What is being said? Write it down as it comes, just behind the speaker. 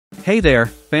Hey there,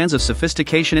 fans of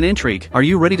sophistication and intrigue. Are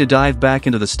you ready to dive back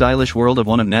into the stylish world of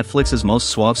one of Netflix's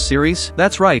most suave series?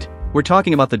 That's right, we're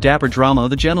talking about the dapper drama of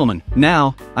The Gentleman.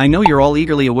 Now, I know you're all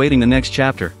eagerly awaiting the next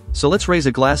chapter, so let's raise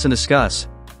a glass and discuss.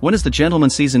 When is The Gentleman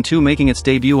Season 2 making its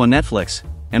debut on Netflix?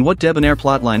 And what debonair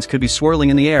plotlines could be swirling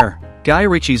in the air? Guy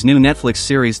Ritchie's new Netflix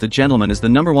series The Gentleman is the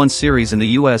 #1 series in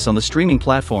the US on the streaming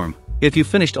platform. If you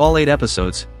finished all 8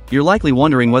 episodes, you're likely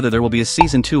wondering whether there will be a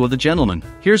Season 2 of The Gentleman.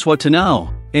 Here's what to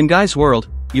know. In Guy's world,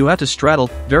 you have to straddle,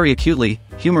 very acutely,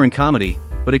 humor and comedy,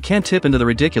 but it can't tip into the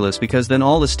ridiculous because then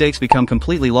all the stakes become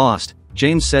completely lost,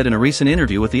 James said in a recent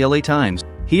interview with the LA Times.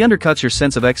 He undercuts your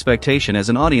sense of expectation as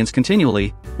an audience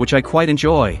continually, which I quite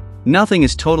enjoy. Nothing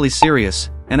is totally serious,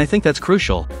 and I think that's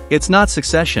crucial. It's not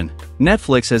Succession.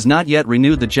 Netflix has not yet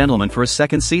renewed The Gentleman for a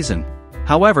second season.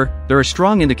 However, there are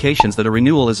strong indications that a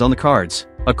renewal is on the cards.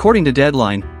 According to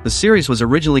Deadline, the series was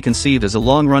originally conceived as a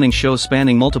long-running show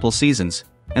spanning multiple seasons,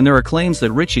 and there are claims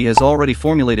that Ritchie has already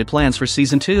formulated plans for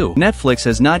Season 2. Netflix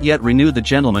has not yet renewed The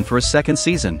Gentleman for a second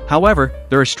season. However,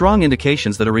 there are strong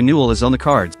indications that a renewal is on the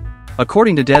cards.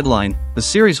 According to Deadline, the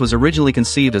series was originally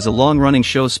conceived as a long-running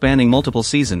show spanning multiple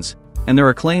seasons, and there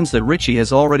are claims that Ritchie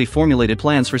has already formulated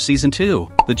plans for Season 2.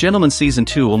 The Gentleman Season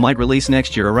 2 might release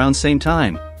next year around same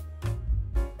time.